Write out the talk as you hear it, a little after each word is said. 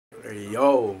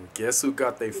Yo, guess who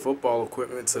got their football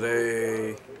equipment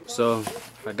today? So,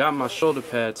 I got my shoulder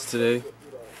pads today,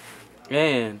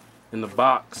 and in the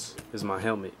box is my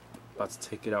helmet. About to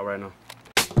take it out right now.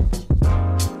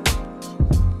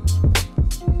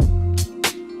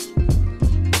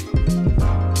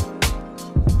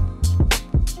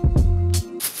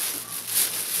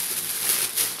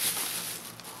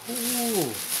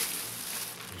 Ooh,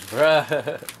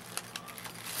 bruh.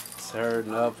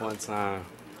 Turn up one time.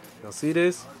 Y'all see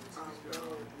this?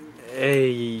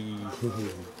 Hey.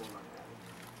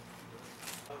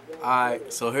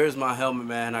 Alright, so here's my helmet,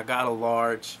 man. I got a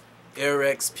large Air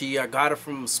XP. I got it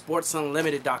from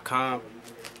sportsunlimited.com.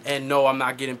 And no, I'm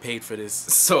not getting paid for this.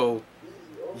 So,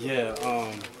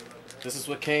 yeah, this is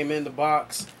what came in the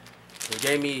box. They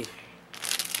gave me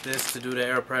this to do the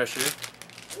air pressure.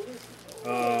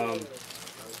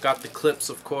 Got the clips,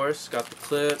 of course. Got the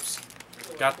clips.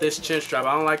 Got this chin strap.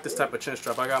 I don't like this type of chin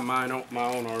strap. I got my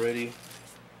own already.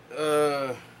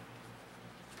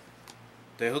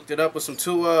 They hooked it up with some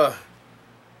two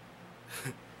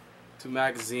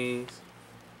magazines.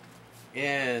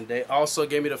 And they also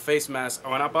gave me the face mask.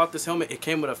 When I bought this helmet, it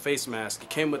came with a face mask. It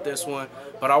came with this one,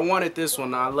 but I wanted this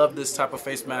one. I love this type of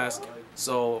face mask.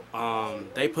 So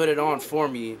they put it on for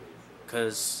me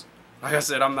because, like I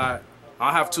said, I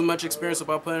don't have too much experience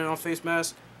about putting on face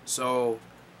mask. So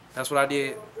that's what I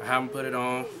did. I haven't put it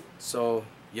on. So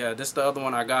yeah, this is the other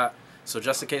one I got. So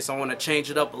just in case I want to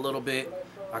change it up a little bit,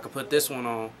 I could put this one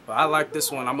on. But I like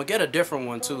this one. I'm going to get a different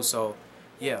one too. So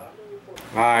yeah.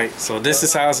 Alright, so this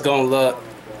is how it's going to look.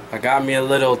 I got me a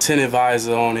little tinted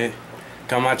visor on it.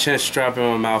 Got my chin strap in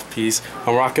my mouthpiece.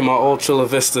 I'm rocking my old Chula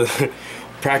Vista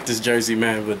practice jersey,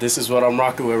 man. But this is what I'm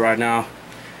rocking with right now.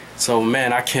 So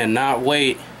man, I cannot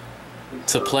wait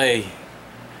to play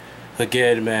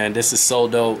again, man. This is so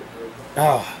dope.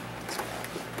 Oh.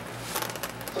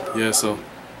 Yeah, so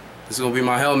this is gonna be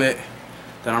my helmet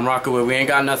that I'm rocking with. We ain't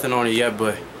got nothing on it yet,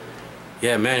 but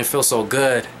yeah, man, it feels so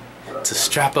good to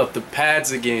strap up the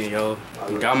pads again, yo.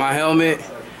 Got my helmet,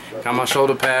 got my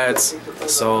shoulder pads,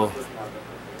 so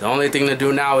the only thing to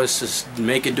do now is just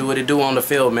make it do what it do on the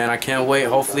field, man. I can't wait.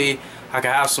 Hopefully I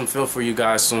can have some film for you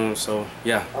guys soon, so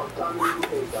yeah.